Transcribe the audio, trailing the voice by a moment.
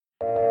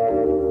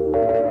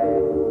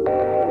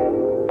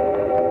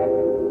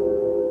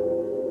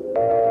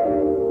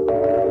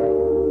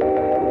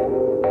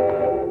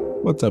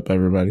What's up,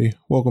 everybody?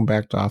 Welcome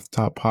back to Off the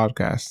Top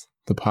Podcast,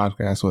 the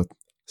podcast with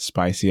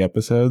spicy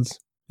episodes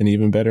and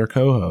even better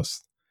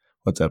co-hosts.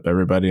 What's up,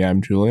 everybody?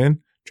 I'm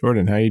Julian.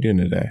 Jordan, how you doing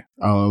today?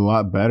 Oh, a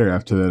lot better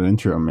after that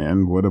intro,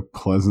 man. What a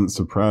pleasant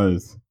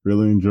surprise.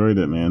 Really enjoyed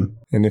it, man.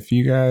 And if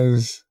you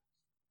guys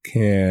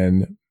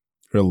can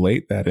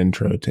relate that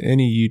intro to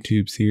any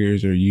YouTube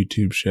series or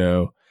YouTube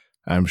show,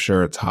 I'm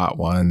sure it's Hot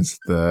Ones.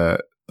 The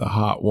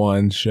Hot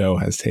Ones show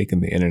has taken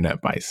the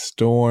internet by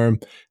storm.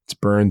 It's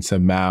burned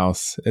some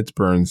mouths. It's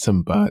burned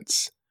some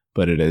butts,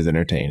 but it is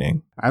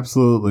entertaining.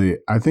 Absolutely.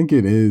 I think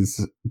it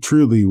is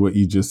truly what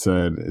you just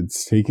said.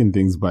 It's taken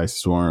things by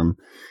storm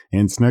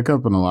and snuck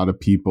up on a lot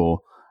of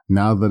people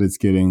now that it's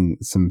getting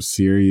some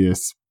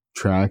serious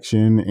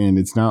traction. And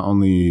it's not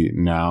only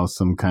now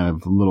some kind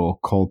of little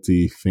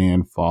culty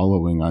fan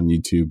following on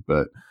YouTube,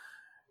 but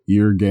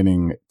you're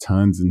getting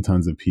tons and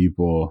tons of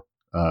people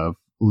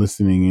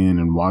listening in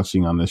and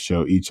watching on this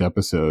show each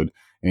episode.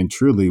 And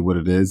truly what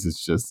it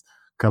is just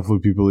a couple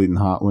of people eating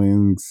hot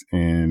wings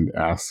and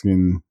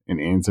asking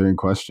and answering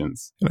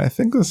questions. And I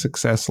think the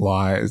success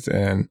lies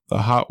in the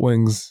hot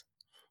wings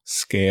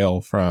scale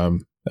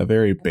from a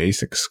very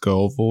basic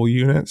Scoville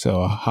unit,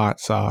 so a hot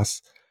sauce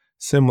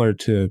similar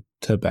to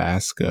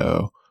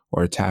Tabasco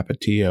or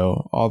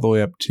Tapatio, all the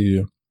way up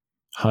to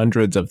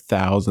hundreds of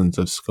thousands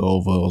of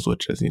Scovilles,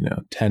 which is,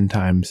 10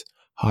 times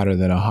hotter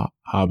than a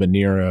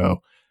habanero,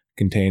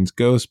 contains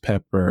ghost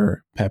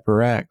pepper,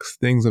 Pepper X,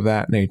 things of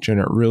that nature.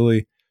 And it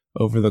really,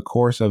 over the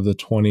course of the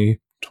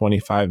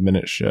 20-25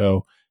 minute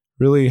show,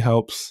 really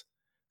helps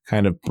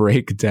kind of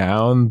break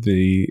down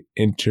the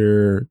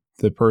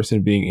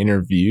person being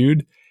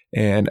interviewed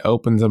and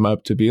opens them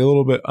up to be a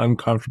little bit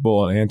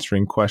uncomfortable and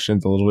answering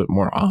questions a little bit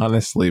more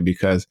honestly,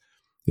 because,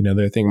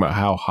 they're thinking about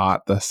how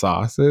hot the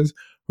sauce is,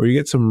 where you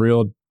get some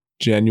real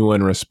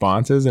genuine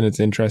responses. And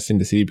it's interesting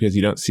to see because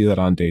you don't see that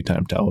on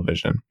daytime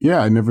television. Yeah,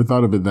 I never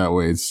thought of it that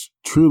way. It's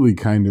truly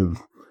kind of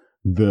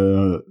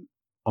the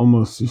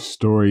almost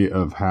story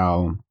of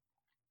how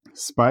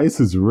spice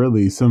is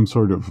really some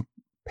sort of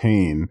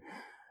pain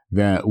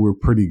that we're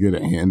pretty good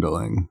at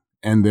handling.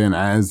 And then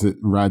as it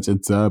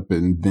ratchets up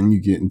and then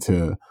you get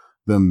into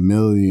the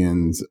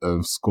millions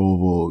of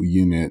Scoville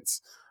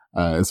units,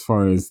 as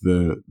far as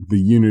the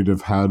unit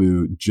of how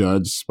to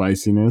judge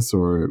spiciness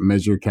or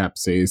measure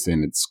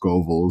capsaicin at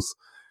Scovilles,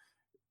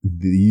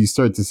 you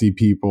start to see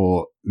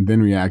people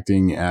then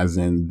reacting as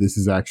in this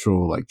is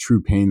actual like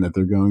true pain that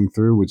they're going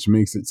through, which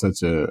makes it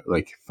such a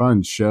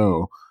fun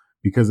show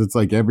because it's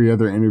like every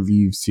other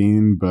interview you've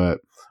seen,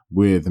 but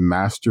with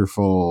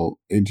masterful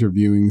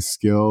interviewing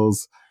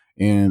skills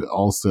and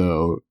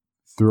also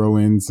throw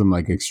in some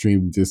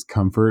extreme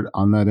discomfort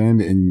on that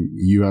end, and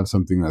you have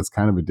something that's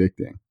kind of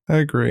addicting. I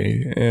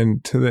agree.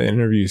 And to the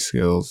interview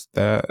skills,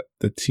 that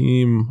the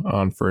team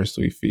on First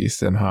We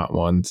Feast and Hot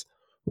Ones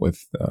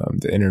with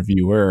the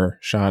interviewer,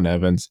 Sean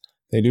Evans,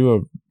 they do a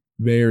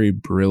very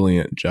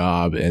brilliant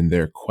job in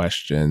their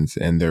questions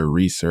and their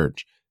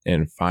research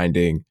and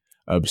finding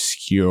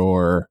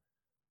obscure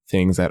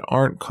things that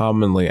aren't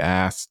commonly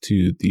asked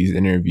to these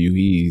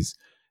interviewees.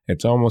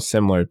 It's almost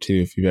similar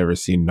to if you've ever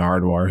seen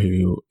Nardwuar,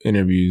 who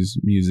interviews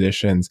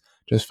musicians,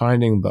 just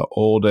finding the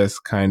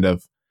oldest kind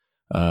of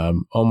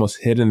almost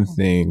hidden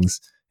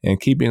things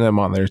and keeping them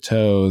on their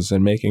toes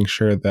and making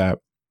sure that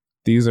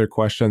these are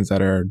questions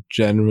that are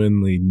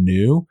genuinely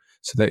new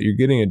so that you're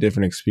getting a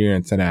different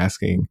experience than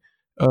asking,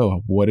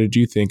 oh, what did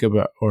you think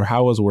about, or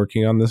how was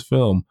working on this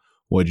film?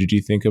 What did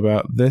you think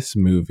about this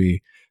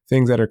movie?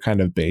 Things that are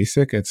kind of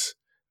basic. It's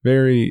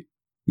very,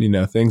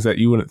 things that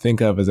you wouldn't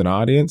think of as an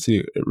audience.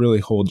 It really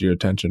holds your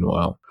attention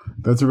well.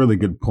 That's a really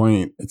good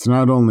point. It's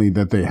not only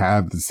that they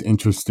have this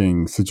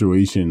interesting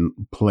situation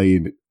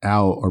played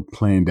out or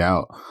planned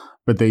out,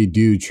 but they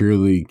do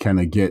truly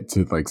kind of get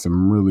to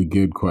some really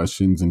good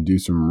questions and do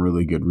some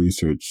really good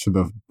research to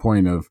the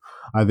point of,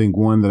 I think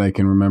one that I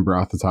can remember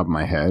off the top of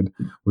my head,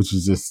 which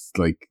is just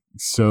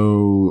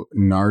so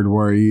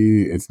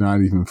Nardwuar-y, it's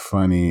not even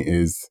funny,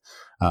 is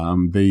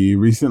they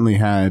recently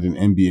had an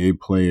NBA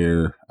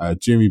player,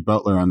 Jimmy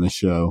Butler, on the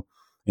show.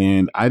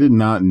 And I did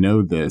not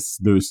know this.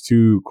 There's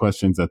two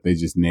questions that they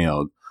just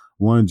nailed.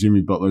 One,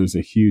 Jimmy Butler is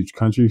a huge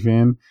country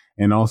fan.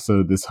 And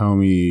also this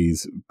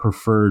homie's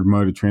preferred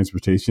mode of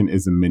transportation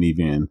is a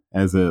minivan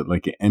as an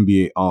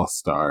NBA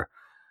all-star.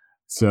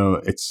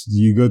 So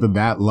you go to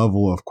that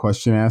level of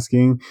question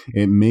asking,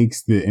 it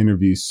makes the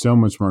interview so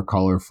much more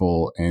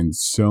colorful and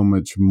so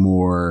much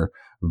more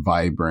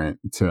vibrant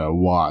to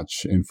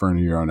watch in front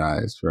of your own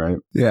eyes, right?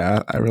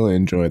 Yeah, I really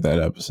enjoyed that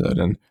episode.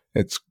 And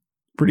it's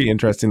pretty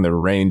interesting the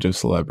range of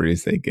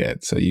celebrities they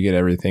get. So you get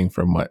everything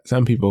from what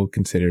some people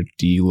consider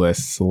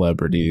D-list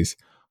celebrities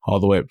all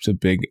the way up to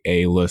big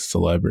A-list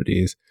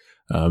celebrities,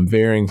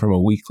 varying from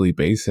a weekly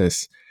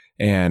basis.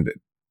 And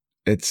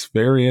it's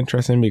very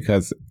interesting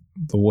because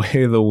the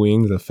way the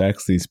wings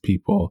affects these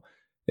people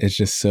is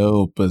just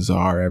so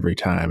bizarre every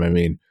time. I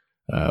mean,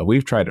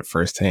 we've tried it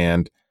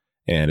firsthand,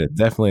 and it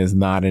definitely is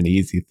not an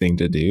easy thing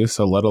to do.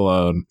 So let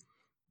alone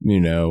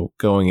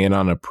going in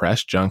on a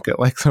press junket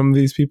like some of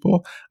these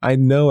people, I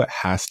know it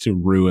has to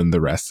ruin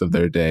the rest of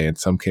their day in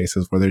some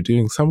cases where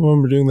some of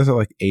them are doing this at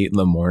like 8 in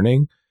the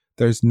morning.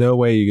 There's no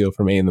way you go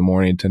from 8 in the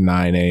morning to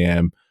 9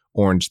 a.m.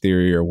 Orange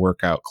Theory or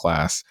workout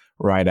class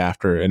right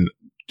after and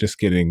just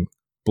getting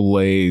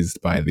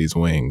blazed by these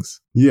wings.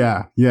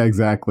 Yeah,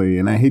 exactly.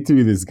 And I hate to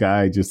be this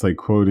guy just like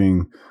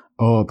quoting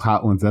old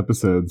Hot Ones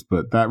episodes,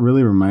 but that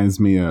really reminds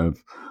me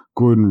of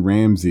Gordon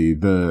Ramsay,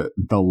 the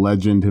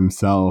legend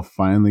himself,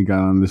 finally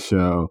got on the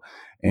show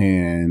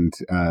and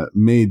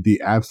made the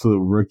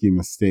absolute rookie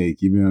mistake,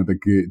 even though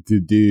the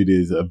dude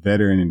is a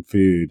veteran in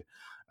food,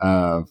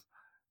 of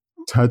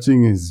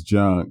touching his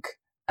junk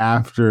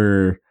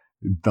after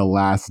the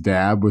last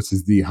dab, which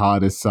is the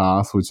hottest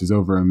sauce, which is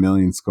over 1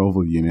 million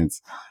Scoville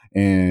units.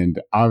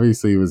 And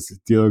obviously was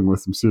dealing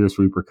with some serious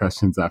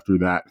repercussions after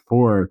that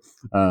for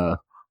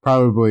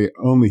probably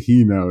only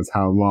he knows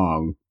how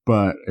long,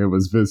 but it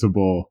was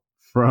visible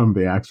from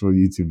the actual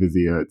YouTube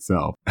video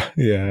itself.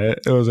 Yeah,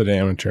 it was an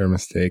amateur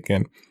mistake.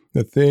 And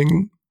the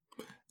thing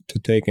to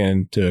take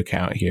into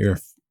account here,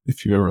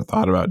 if you ever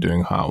thought about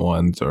doing Hot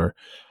Ones or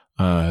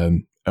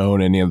own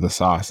any of the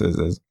sauces,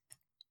 is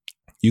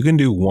you can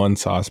do one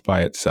sauce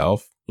by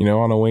itself,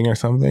 on a wing or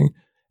something,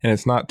 and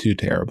it's not too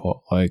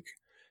terrible. Like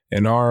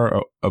in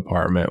our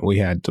apartment, we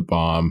had Da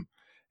Bomb,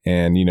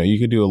 and you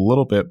could do a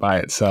little bit by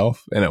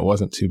itself and it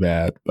wasn't too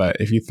bad. But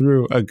if you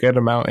threw a good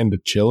amount into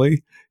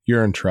chili,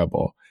 you're in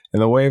trouble.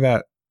 And the way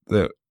that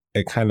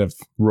it kind of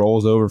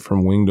rolls over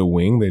from wing to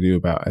wing, they do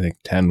about, I think,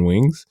 10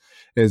 wings,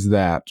 is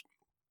that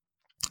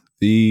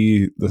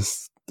the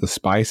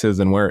spices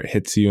and where it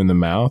hits you in the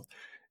mouth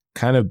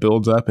kind of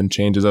builds up and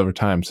changes over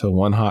time. So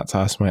one hot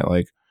sauce might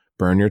like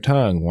burn your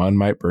tongue, one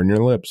might burn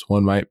your lips,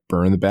 one might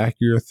burn the back of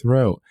your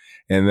throat.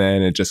 And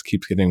then it just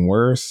keeps getting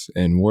worse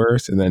and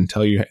worse. And then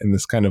until you're in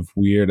this kind of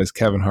weird, as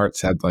Kevin Hart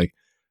said, like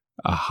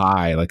a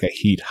high, like a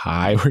heat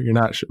high, where you're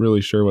not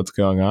really sure what's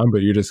going on,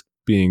 but you're just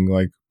being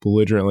like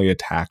belligerently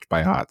attacked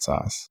by hot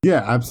sauce.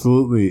 Yeah,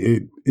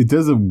 absolutely. It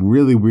does a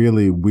really,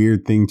 really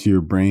weird thing to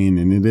your brain.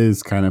 And it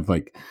is kind of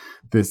like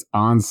this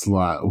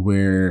onslaught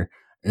where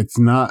it's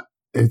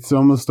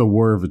almost a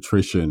war of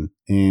attrition.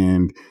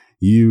 And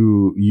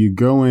you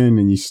go in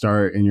and you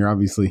start and you're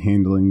obviously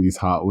handling these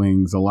hot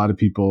wings. A lot of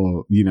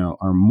people,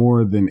 are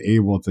more than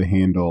able to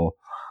handle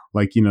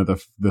like,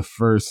 the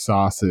first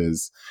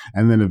sauces.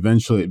 And then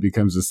eventually it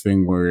becomes this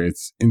thing where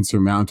it's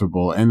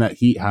insurmountable and that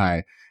heat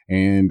high.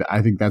 And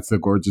I think that's the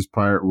gorgeous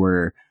part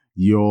where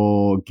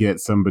you'll get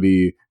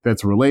somebody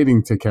that's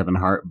relating to Kevin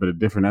Hart, but a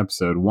different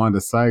episode.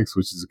 Wanda Sykes,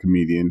 which is a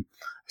comedian,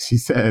 she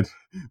said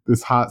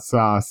this hot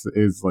sauce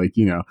is like,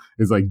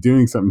 is like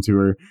doing something to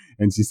her.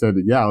 And she said,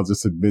 yeah, I'll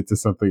just admit to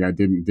something I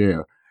didn't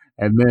do.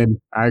 And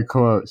then I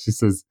quote, she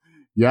says,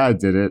 yeah, I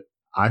did it.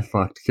 I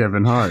fucked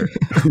Kevin Hart.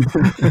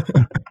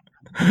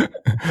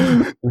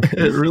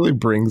 It really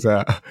brings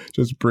out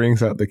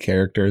the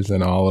characters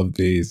and all of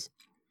these,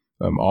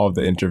 all of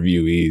the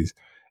interviewees.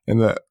 And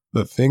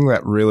the thing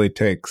that really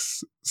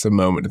takes some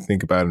moment to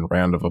think about in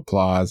round of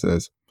applause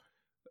is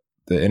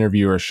the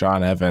interviewer,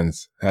 Sean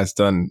Evans, has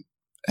done,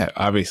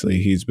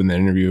 obviously he's been the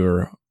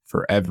interviewer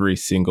for every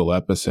single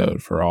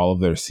episode for all of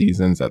their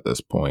seasons at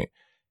this point.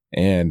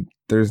 And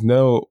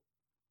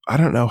I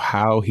don't know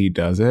how he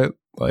does it.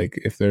 Like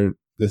if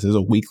this is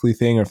a weekly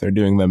thing or if they're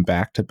doing them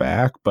back to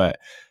back, but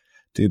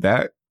dude,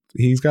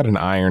 he's got an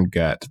iron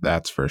gut,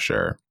 that's for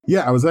sure.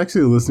 Yeah, I was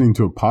actually listening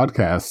to a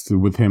podcast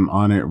with him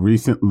on it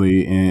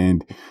recently,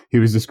 and he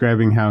was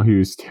describing how he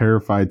was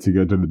terrified to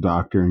go to the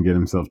doctor and get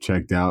himself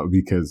checked out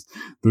because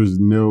there's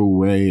no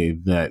way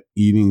that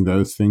eating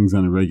those things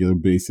on a regular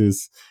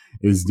basis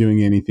is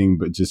doing anything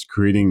but just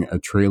creating a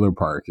trailer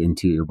park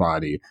into your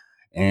body.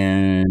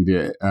 And,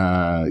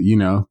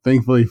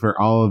 thankfully for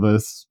all of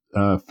us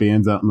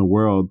fans out in the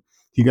world,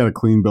 he got a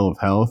clean bill of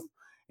health.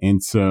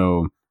 And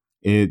so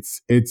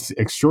it's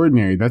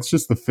extraordinary. That's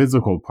just the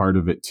physical part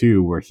of it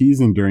too, where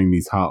he's enduring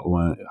these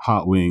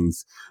hot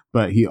wings,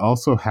 but he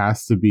also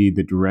has to be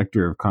the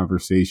director of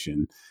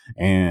conversation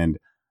and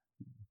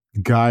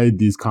guide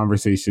these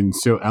conversations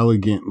so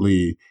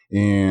elegantly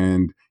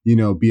and,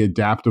 be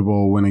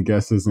adaptable when a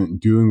guest isn't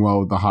doing well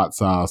with the hot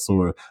sauce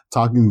or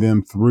talking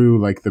them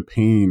through like the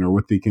pain or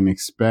what they can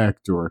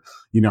expect or,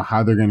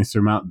 how they're going to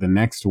surmount the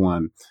next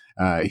one.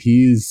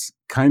 He's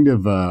kind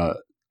of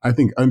I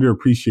think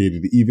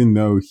underappreciated, even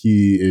though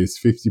he is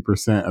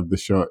 50% of the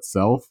show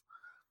itself.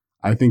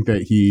 I think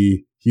that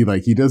he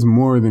does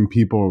more than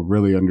people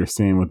really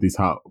understand with these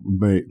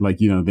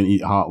than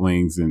eat hot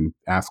wings and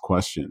ask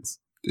questions.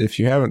 If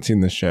you haven't seen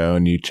the show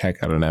and you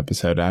check out an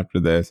episode after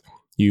this,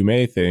 you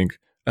may think,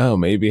 oh,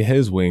 maybe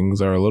his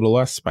wings are a little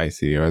less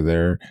spicy or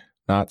they're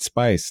not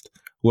spiced.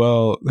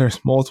 Well,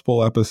 there's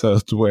multiple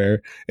episodes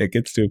where it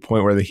gets to a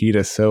point where the heat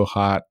is so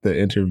hot, the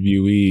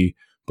interviewee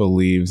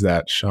believes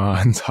that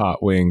Sean's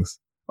hot wings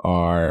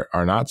are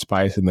not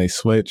spiced and they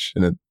switch,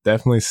 and it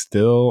definitely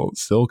still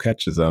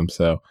catches them.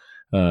 So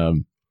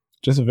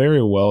just a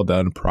very well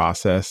done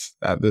process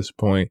at this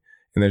point.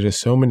 And there's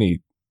just so many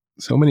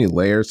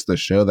layers to the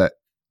show that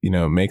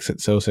makes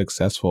it so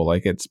successful.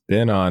 Like it's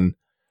been on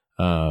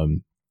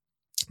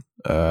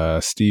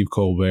Stephen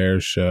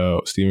Colbert's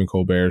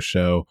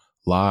show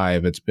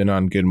live. It's been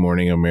on Good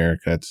Morning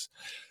America.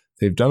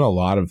 They've done a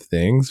lot of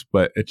things,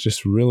 but it's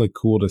just really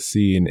cool to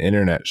see an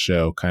internet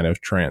show kind of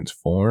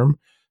transform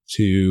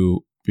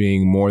to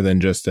being more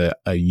than just a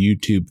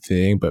YouTube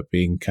thing, but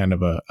being kind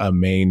of a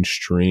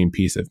mainstream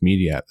piece of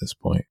media at this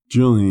point.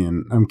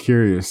 Julian, I'm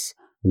curious,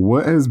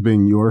 what has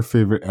been your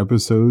favorite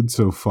episode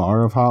so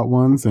far of Hot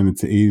Ones and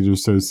its 8 or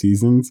so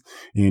seasons,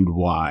 and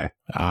why?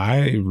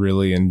 I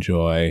really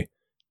enjoy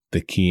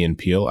the Key and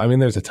Peele. I mean,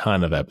 there's a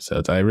ton of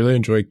episodes. I really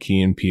enjoy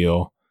Key and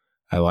Peele.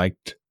 I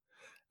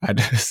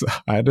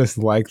just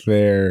like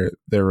their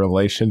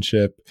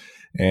relationship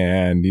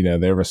and,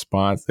 their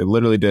response. They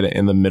literally did it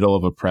in the middle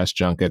of a press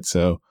junket.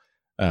 So,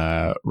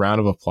 round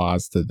of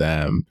applause to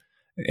them,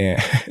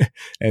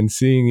 and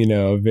seeing,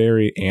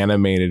 very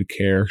animated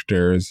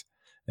characters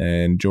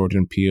and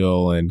Jordan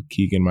Peele and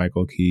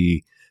Keegan-Michael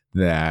Key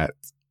that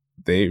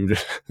they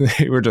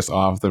were just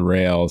off the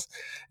rails,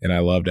 and I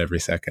loved every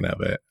second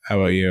of it. How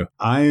about you?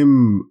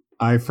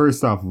 I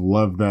first off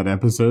love that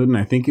episode, and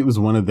I think it was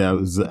one of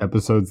those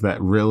episodes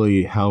that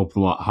really helped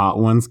Hot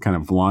Ones kind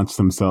of launch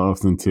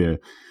themselves into,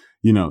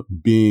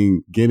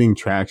 getting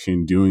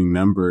traction, doing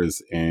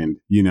numbers, and,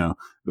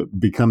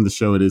 become the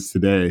show it is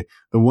today.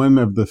 The one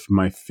of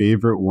my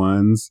favorite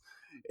ones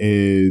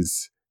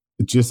is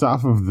just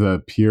off of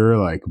the pure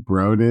like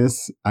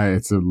broness.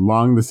 It's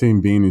along the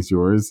same vein as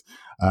yours.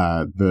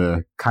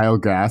 The Kyle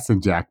Gass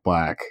and Jack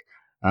Black.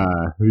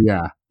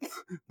 Yeah.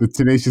 The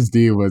Tenacious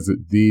D was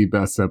the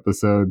best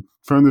episode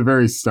from the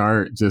very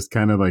start. Just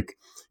kind of like,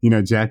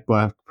 Jack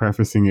Black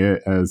prefacing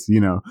it as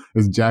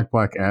Jack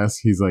Black asks,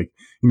 he's like,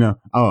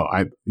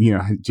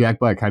 Jack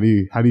Black, how do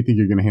you think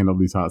you're going to handle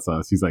these hot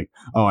sauce? He's like,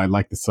 oh, I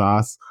like the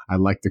sauce. I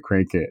like to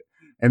crank it.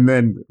 And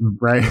then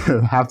right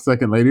half a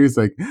second later, he's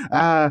like,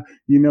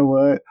 you know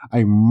what?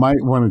 I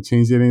might want to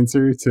change that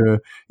answer to,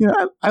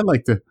 I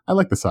like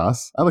the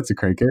sauce. I like to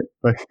crank it.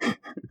 Like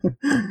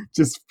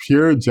just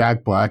pure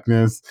Jack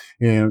Blackness.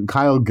 And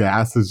Kyle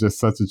Gass is just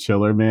such a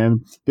chiller,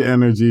 man. The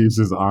energy is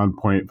just on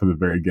point from the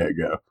very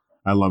get-go.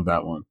 I love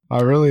that one.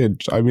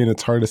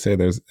 It's hard to say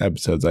there's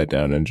episodes I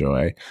don't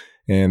enjoy.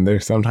 And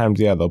there's sometimes,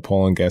 they'll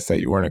pull in guests that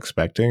you weren't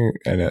expecting,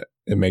 and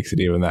it makes it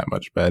even that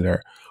much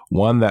better.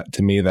 One that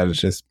to me that is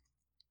just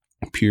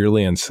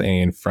purely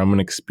insane from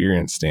an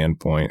experience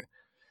standpoint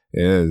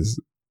is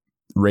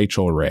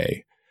Rachel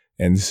Ray.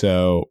 And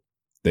so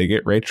they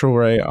get Rachel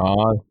Ray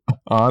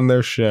on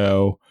their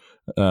show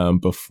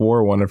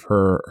before one of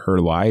her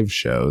live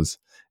shows.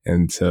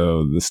 And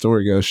so the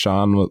story goes,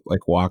 Sean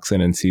walks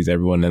in and sees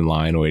everyone in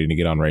line waiting to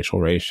get on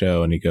Rachel Ray's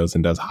show, and he goes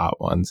and does Hot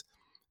Ones.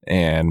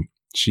 And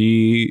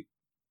she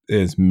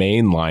is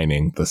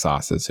mainlining the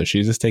sauces. So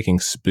she's just taking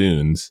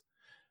spoons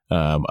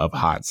of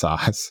hot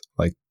sauce,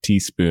 like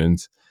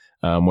teaspoons,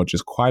 which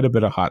is quite a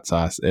bit of hot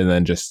sauce, and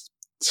then just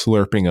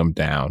slurping them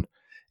down.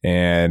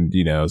 And,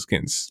 it's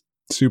getting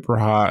super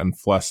hot and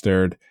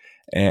flustered.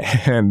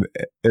 And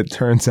it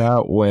turns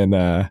out when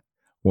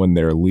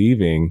they're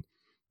leaving,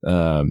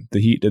 the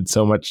heat did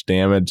so much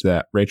damage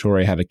that Rachel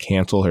Ray had to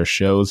cancel her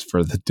shows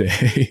for the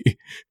day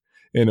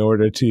in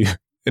order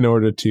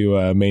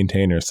to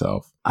maintain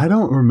herself. I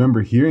don't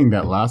remember hearing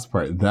that last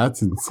part.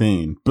 That's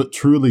insane, but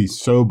truly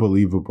so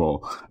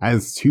believable.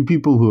 As two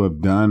people who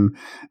have done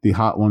the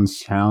Hot Ones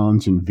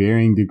challenge in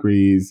varying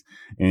degrees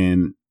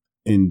and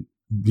in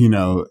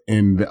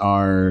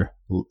our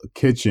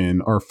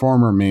kitchen or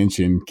former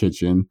mansion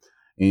kitchen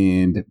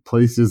and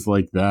places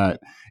like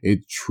that,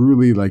 it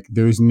truly,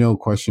 there's no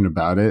question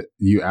about it.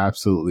 You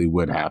absolutely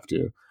would have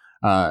to.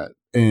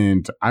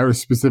 And I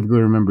specifically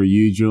remember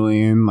you,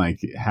 Julian,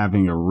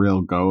 having a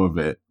real go of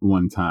it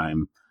one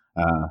time.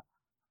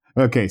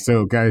 Okay,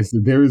 so guys,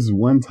 there was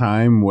one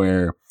time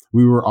where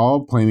we were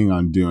all planning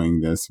on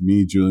doing this,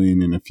 me,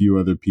 Julian, and a few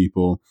other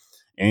people,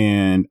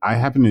 and I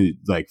happened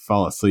to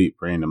fall asleep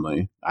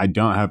randomly. I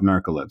don't have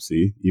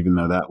narcolepsy, even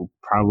though that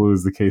probably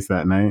was the case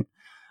that night.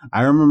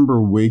 I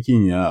remember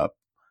waking up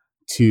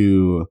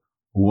to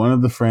one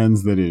of the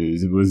friends that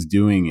was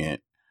doing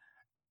it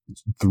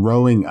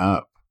throwing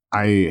up.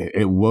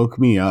 It woke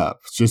me up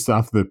just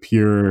off the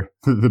pure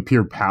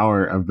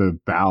power of the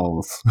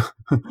bowels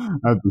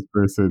of this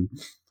person.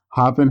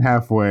 Hopping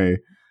halfway,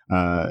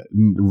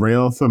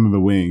 rail some of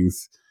the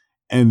wings,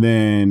 and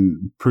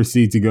then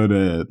proceed to go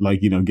to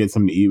get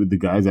something to eat with the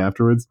guys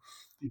afterwards.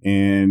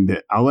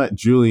 And I'll let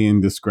Julian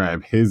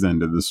describe his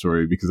end of the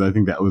story, because I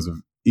think that was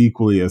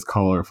equally as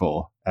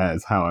colorful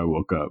as how I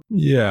woke up.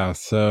 Yeah,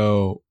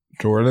 so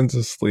Jordan's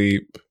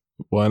asleep.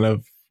 One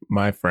of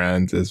my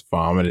friends is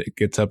vomiting. It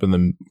gets up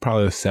in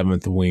probably the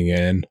 7th wing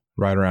in,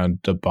 right around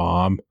the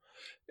bomb,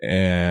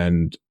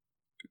 and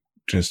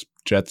just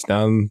jets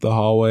down the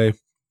hallway,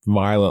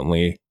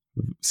 violently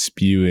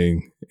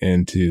spewing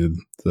into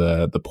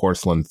the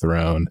porcelain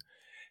throne.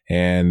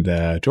 And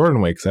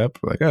Jordan wakes up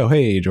like, oh,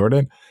 hey,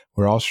 Jordan,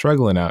 we're all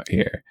struggling out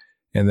here.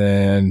 And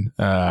then,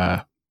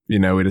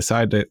 we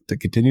decide to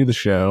continue the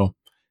show.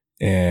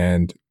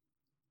 And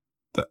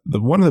the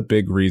one of the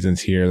big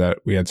reasons here that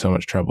we had so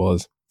much trouble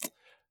is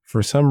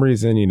for some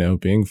reason,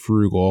 being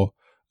frugal,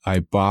 I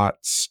bought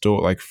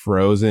like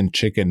frozen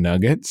chicken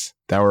nuggets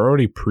that were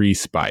already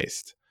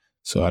pre-spiced.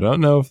 So I don't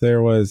know if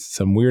there was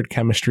some weird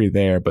chemistry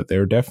there, but they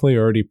were definitely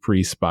already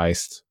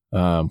pre-spiced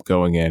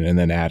going in and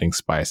then adding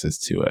spices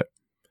to it.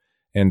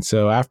 And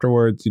so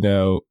afterwards,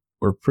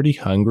 we're pretty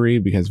hungry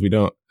because we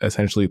don't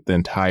essentially eat the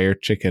entire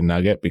chicken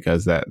nugget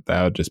because that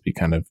would just be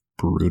kind of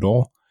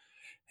brutal.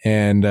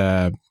 And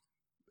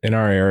in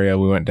our area,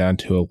 we went down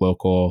to a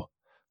local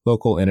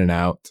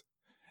In-N-Out,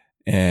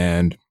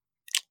 and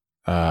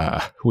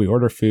we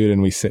order food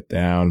and we sit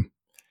down,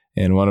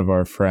 and one of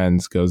our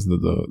friends goes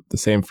to the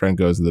same friend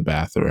goes to the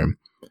bathroom,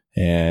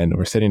 and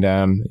we're sitting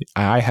down.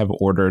 I have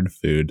ordered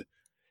food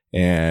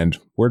and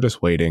we're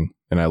just waiting.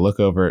 And I look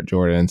over at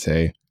Jordan and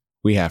say,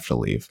 we have to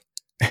leave.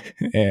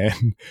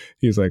 And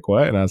he's like,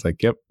 what? And I was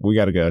like, yep, we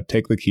got to go.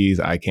 Take the keys.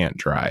 I can't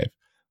drive.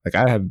 Like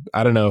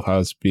I don't know if I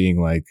was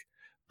being like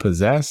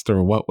possessed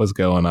or what was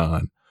going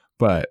on,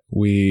 but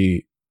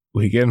we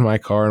get in my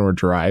car and we're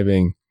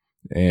driving,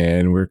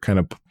 and we're kind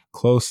of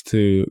close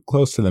to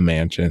the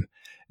mansion,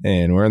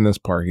 and we're in this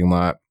parking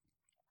lot,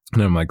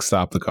 and I'm like,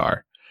 stop the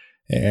car.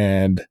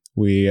 And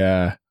we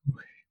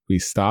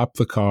stop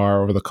the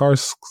car, or the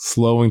car's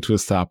slowing to a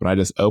stop, and I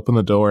just open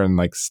the door and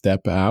like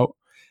step out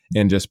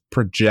and just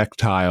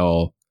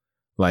projectile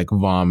like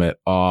vomit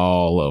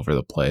all over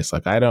the place.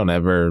 Like I don't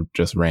ever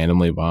just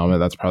randomly vomit.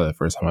 That's probably the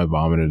first time I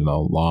vomited in a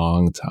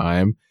long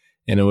time.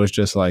 And it was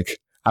just like,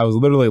 I was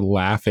literally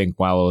laughing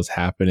while it was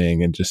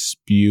happening and just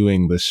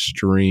spewing the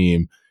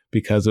stream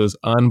because it was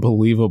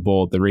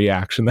unbelievable the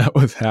reaction that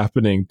was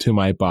happening to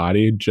my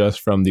body just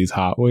from these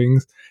hot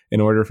wings,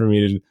 in order for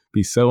me to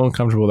be so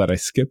uncomfortable that I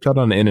skipped out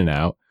on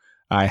In-N-Out.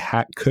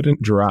 I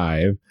couldn't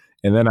drive.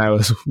 And then I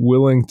was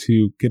willing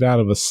to get out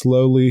of a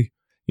slowly,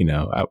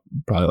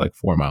 probably like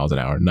 4 miles an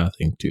hour,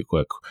 nothing too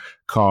quick,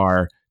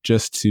 car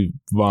just to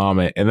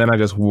vomit. And then I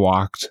just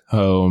walked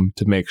home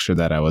to make sure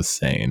that I was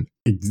sane.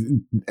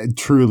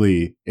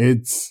 Truly,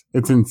 it's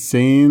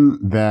insane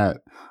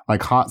that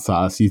like hot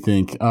sauce, you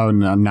think, oh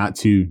no, not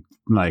too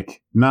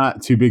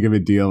big of a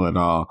deal at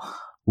all,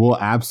 will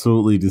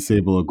absolutely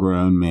disable a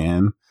grown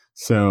man.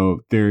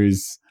 So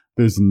there's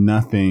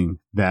nothing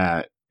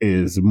that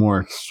is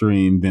more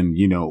extreme than,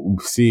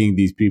 seeing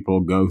these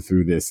people go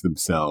through this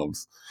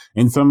themselves.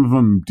 And some of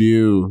them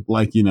do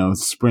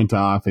sprint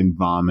off and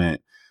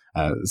vomit.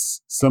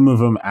 Some of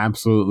them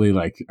absolutely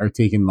are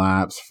taking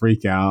laps,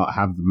 freak out,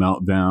 have the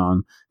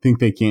meltdown, think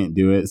they can't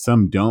do it.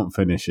 Some don't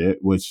finish it,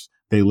 which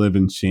they live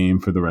in shame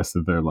for the rest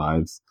of their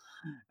lives.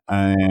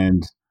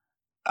 And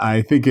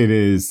I think it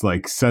is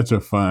such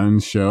a fun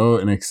show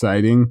and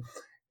exciting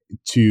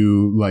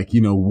to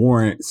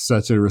warrant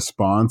such a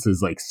response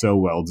is so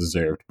well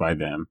deserved by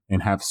them,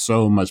 and have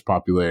so much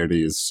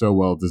popularity is so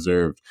well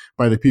deserved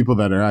by the people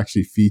that are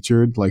actually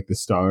featured, like the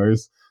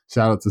stars.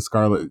 Shout out to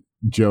Scarlett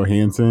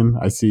Johansson.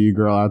 I see you,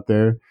 girl, out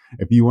there.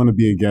 If you want to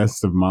be a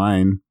guest of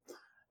mine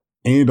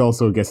and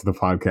also a guest of the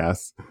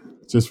podcast,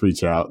 just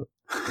reach out.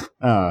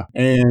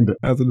 And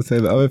I was going to say,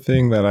 the other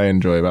thing that I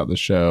enjoy about the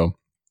show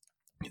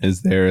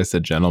is there is a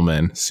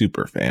gentleman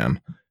super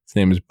fan. His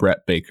name is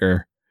Brett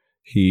Baker.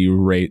 He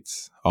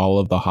rates all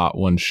of the Hot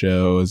Ones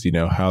shows,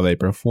 how they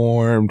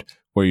performed,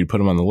 where you put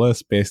them on the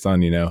list based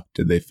on,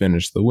 did they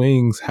finish the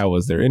wings? How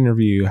was their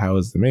interview? How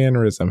was the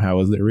mannerism? How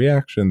was their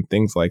reaction?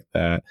 Things like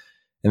that.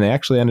 And they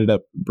actually ended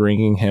up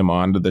bringing him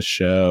onto the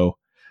show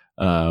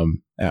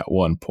at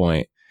one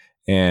point.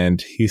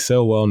 And he's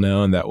so well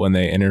known that when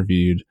they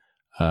interviewed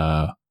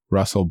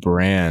Russell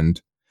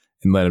Brand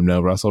and let him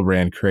know Russell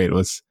Brand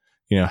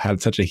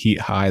had such a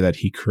heat high that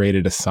he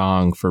created a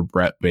song for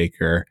Brett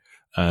Baker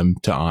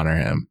to honor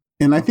him.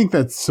 And I think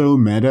that's so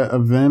meta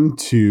of them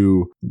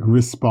to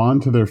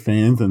respond to their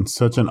fans in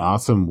such an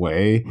awesome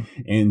way,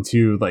 and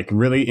to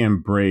really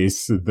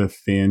embrace the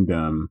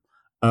fandom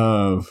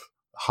of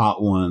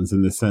Hot Ones,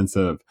 in the sense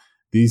of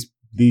these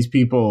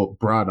people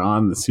brought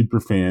on the super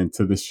fan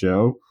to the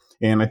show.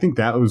 And I think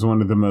that was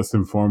one of the most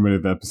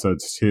informative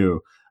episodes too.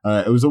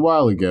 It was a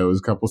while ago. It was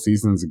a couple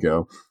seasons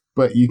ago.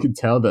 But you could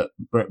tell that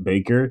Brett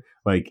Baker,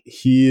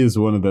 he is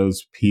one of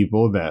those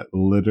people that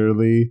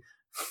literally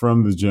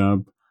from the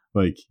jump,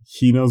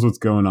 he knows what's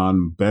going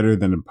on better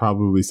than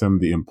probably some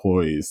of the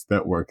employees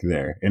that work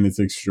there. And it's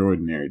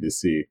extraordinary to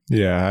see.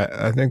 Yeah,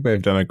 I think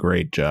they've done a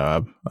great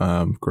job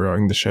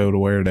growing the show to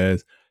where it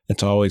is.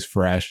 It's always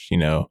fresh.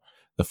 The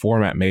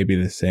format may be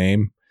the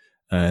same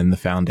and the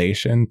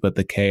foundation, but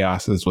the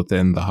chaos is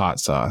within the hot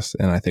sauce.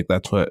 And I think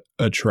that's what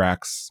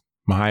attracts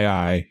my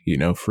eye,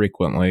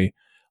 frequently.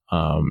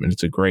 And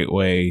it's a great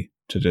way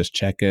to just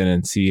check in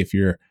and see if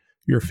your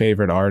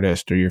favorite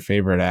artist or your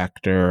favorite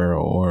actor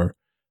or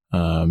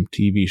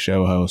TV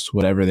show host,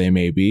 whatever they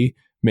may be,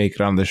 make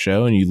it on the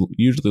show, and you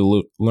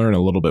usually learn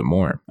a little bit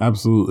more.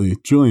 Absolutely.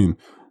 Julian,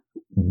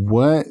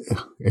 what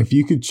if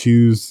you could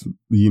choose,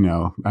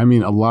 a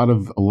lot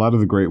of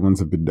the great ones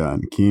have been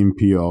done. Key and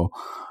Peele,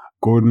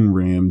 Gordon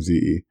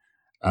Ramsay,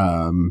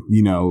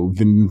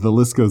 The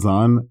list goes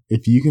on.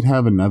 If you could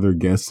have another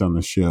guest on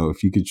the show,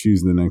 if you could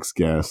choose the next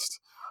guest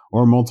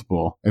or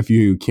multiple, if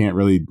you can't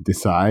really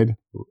decide,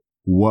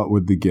 what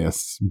would the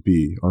guests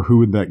be, or who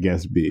would that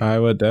guest be? I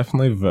would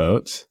definitely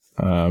vote.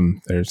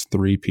 There's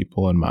 3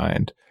 people in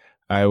mind.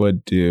 I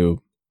would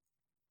do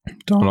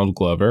Donald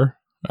Glover.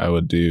 I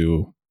would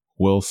do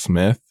Will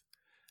Smith.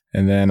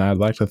 And then I'd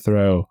like to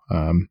throw,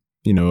 a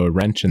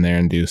wrench in there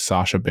and do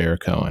Sacha Baron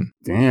Cohen.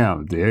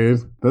 Damn,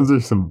 dude. Those are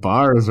some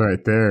bars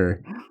right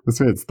there. Let's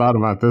see what's thought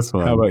about this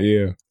one. How about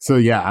you? So,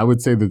 yeah, I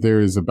would say that there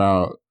is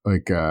about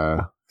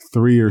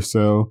 3 or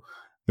so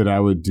that I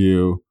would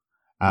do.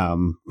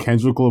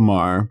 Kendrick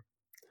Lamar,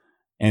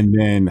 and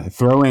then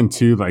throw in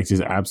 2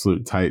 just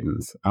absolute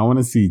titans. I want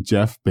to see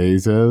Jeff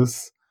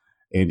Bezos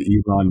and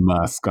Elon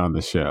Musk on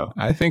the show.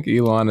 I think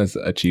Elon is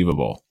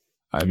achievable.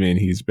 I mean,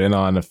 he's been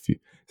on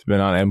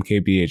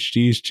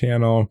MKBHD's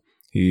channel.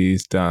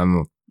 He's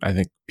done, I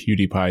think,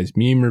 PewDiePie's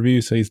meme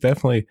review. So he's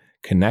definitely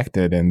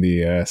connected in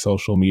the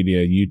social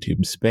media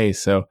YouTube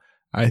space. So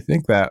I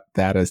think that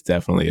is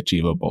definitely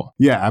achievable.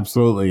 Yeah,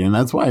 absolutely. And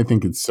that's why I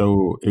think it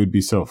would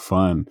be so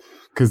fun,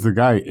 because the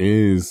guy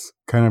is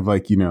kind of I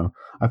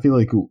feel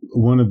like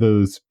one of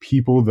those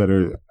people that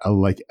are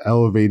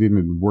elevated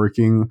and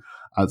working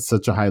at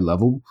such a high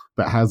level,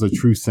 but has a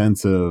true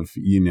sense of,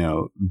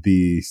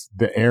 the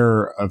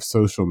era of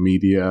social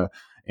media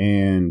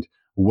and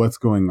what's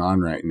going on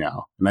right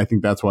now. And I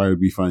think that's why it would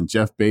be fun.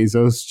 Jeff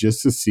Bezos,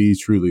 just to see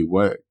truly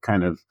what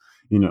kind of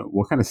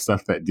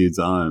stuff that dude's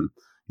on.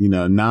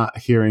 Not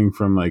hearing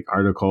from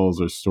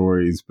articles or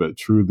stories, but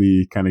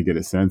truly kind of get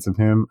a sense of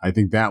him. I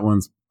think that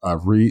one's a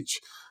reach.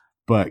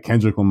 But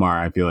Kendrick Lamar,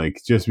 I feel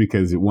like, just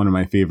because one of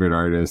my favorite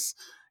artists,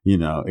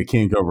 it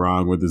can't go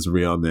wrong with his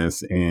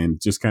realness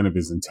and just kind of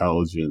his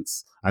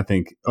intelligence. I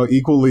think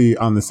equally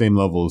on the same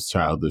level as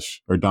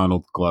Childish, or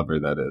Donald Glover,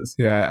 that is.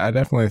 Yeah, I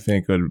definitely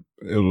think it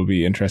will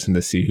be interesting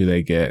to see who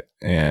they get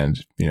and,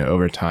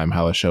 over time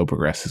how the show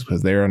progresses,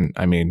 because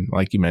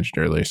like you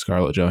mentioned earlier,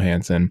 Scarlett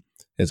Johansson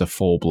is a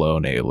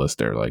full-blown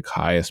A-lister,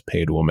 highest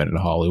paid woman in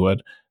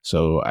Hollywood.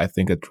 So I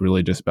think it's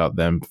really just about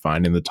them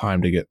finding the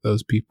time to get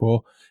those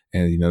people,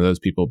 and those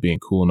people being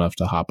cool enough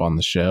to hop on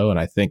the show. And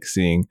I think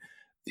seeing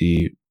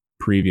the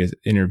previous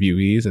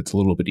interviewees, it's a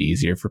little bit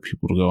easier for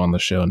people to go on the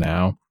show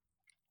now.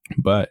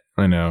 But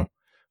I know,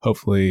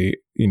 hopefully,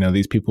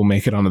 these people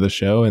make it onto the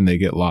show and they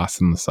get lost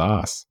in the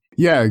sauce.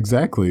 Yeah,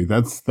 exactly.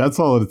 That's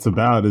all it's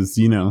about is,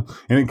 and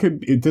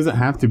it doesn't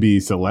have to be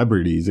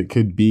celebrities. It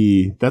could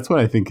be, that's what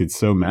I think it's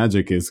so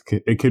magic is,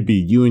 it could be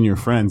you and your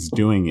friends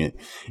doing it.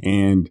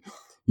 And,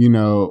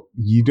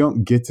 you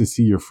don't get to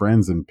see your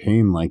friends in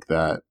pain like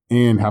that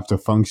and have to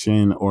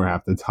function or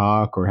have to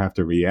talk or have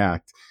to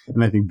react.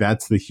 And I think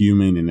that's the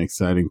human and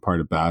exciting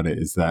part about it,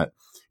 is that,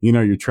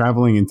 you're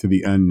traveling into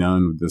the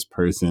unknown with this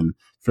person,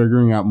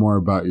 figuring out more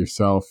about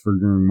yourself,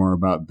 figuring more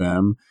about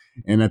them.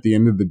 And at the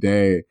end of the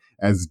day,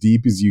 as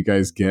deep as you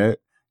guys get,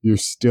 you're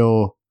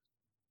still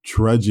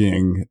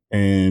trudging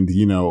and,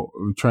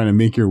 trying to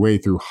make your way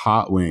through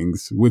hot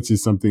wings, which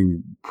is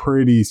something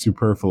pretty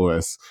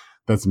superfluous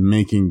that's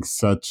making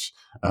such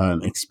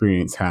an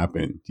experience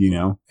happen,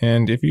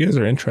 And if you guys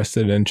are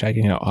interested in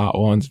checking out Hot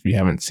Ones, if you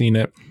haven't seen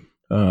it,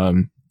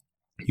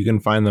 you can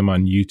find them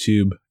on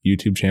YouTube.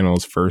 YouTube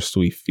channels First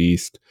We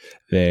Feast.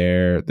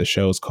 The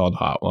show is called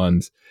Hot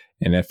Ones.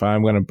 And if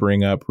I'm going to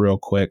bring up real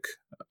quick,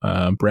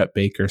 Brett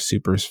Baker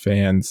Supers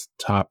fans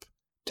top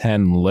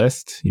 10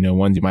 list,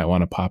 ones you might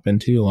want to pop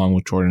into, along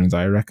with Jordan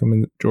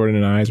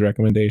and I's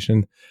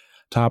recommendation.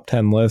 Top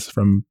 10 list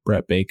from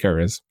Brett Baker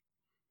is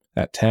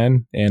at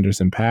 10,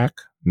 Anderson .Paak,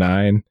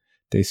 9,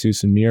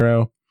 DeSusa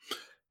Miro,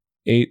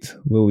 8,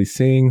 Lily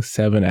Singh,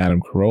 7, Adam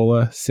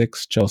Carolla,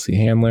 6, Chelsea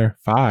Handler,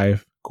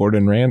 5,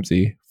 Gordon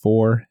Ramsay,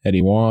 4,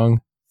 Eddie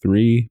Wong,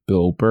 3,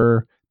 Bill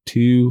Burr,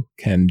 2,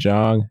 Ken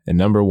Jeong, and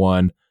number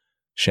 1,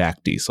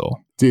 Shaq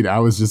Diesel. Dude, I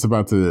was just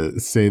about to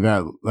say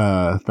that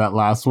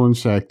last one,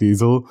 Shaq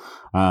Diesel.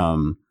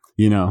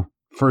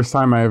 First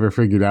time I ever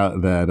figured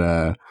out that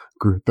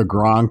the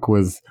Gronk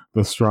was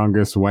the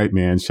strongest white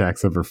man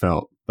Shaq's ever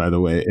felt, by the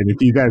way. And if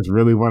you guys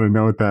really want to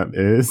know what that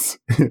is,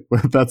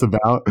 what that's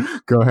about,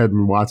 go ahead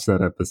and watch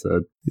that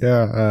episode.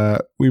 Yeah,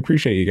 we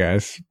appreciate you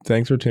guys.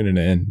 Thanks for tuning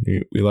in.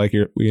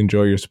 We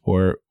enjoy your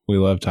support. We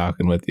love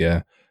talking with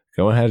you.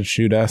 Go ahead and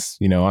shoot us,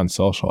 on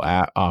social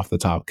at Off the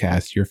Top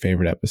Cast, your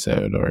favorite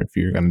episode, or if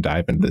you're going to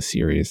dive into the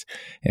series,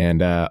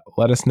 and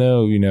let us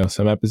know,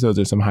 some episodes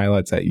or some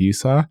highlights that you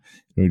saw.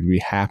 We'd be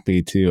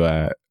happy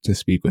to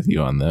speak with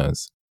you on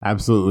those.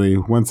 Absolutely.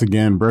 Once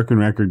again, broken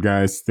record,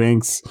 guys.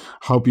 Thanks.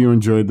 Hope you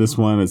enjoyed this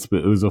one. It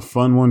was a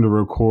fun one to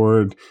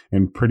record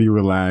and pretty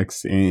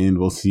relaxed, and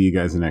we'll see you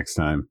guys next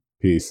time.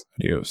 Peace.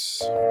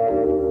 Adios.